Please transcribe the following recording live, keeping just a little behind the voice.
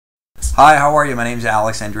Hi, how are you? My name is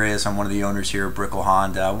Alex Andreus. I'm one of the owners here at Brickell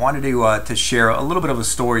Honda. I wanted to share a little bit of a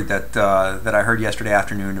story that I heard yesterday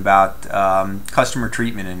afternoon about customer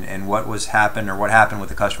treatment and what happened with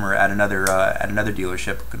the customer at another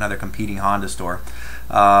dealership, another competing Honda store.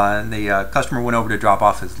 The customer went over to drop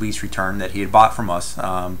off his lease return that he had bought from us,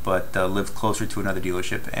 but lived closer to another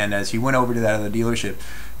dealership. And as he went over to that other dealership,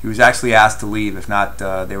 he was actually asked to leave. If not,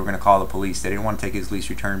 they were going to call the police. They didn't want to take his lease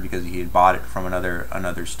return because he had bought it from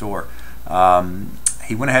another store.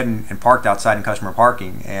 He went ahead and parked outside in customer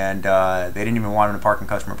parking, and they didn't even want him to park in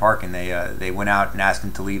customer parking. They went out and asked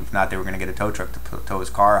him to leave. If not, they were going to get a tow truck to tow his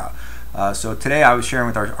car out. So today I was sharing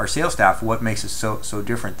with our sales staff what makes us so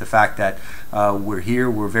different. The fact that we're here,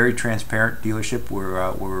 we're a very transparent dealership.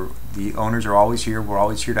 The owners are always here. We're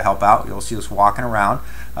always here to help out. You'll see us walking around.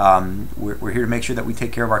 We're here to make sure that we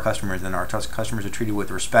take care of our customers, and our customers are treated with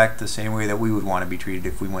respect, the same way that we would want to be treated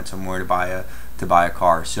if we went somewhere to buy a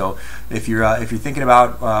car. So if you're thinking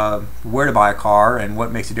about where to buy a car and what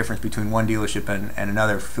makes a difference between one dealership and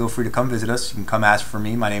another, feel free to come visit us. You can come ask for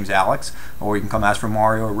me. My name's Alex, or you can come ask for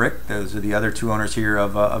Mario or Rick. Those are the other two owners here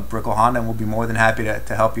of Brickell Honda, and we'll be more than happy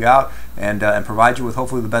to help you out and provide you with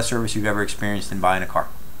hopefully the best service you've ever experienced in buying a car.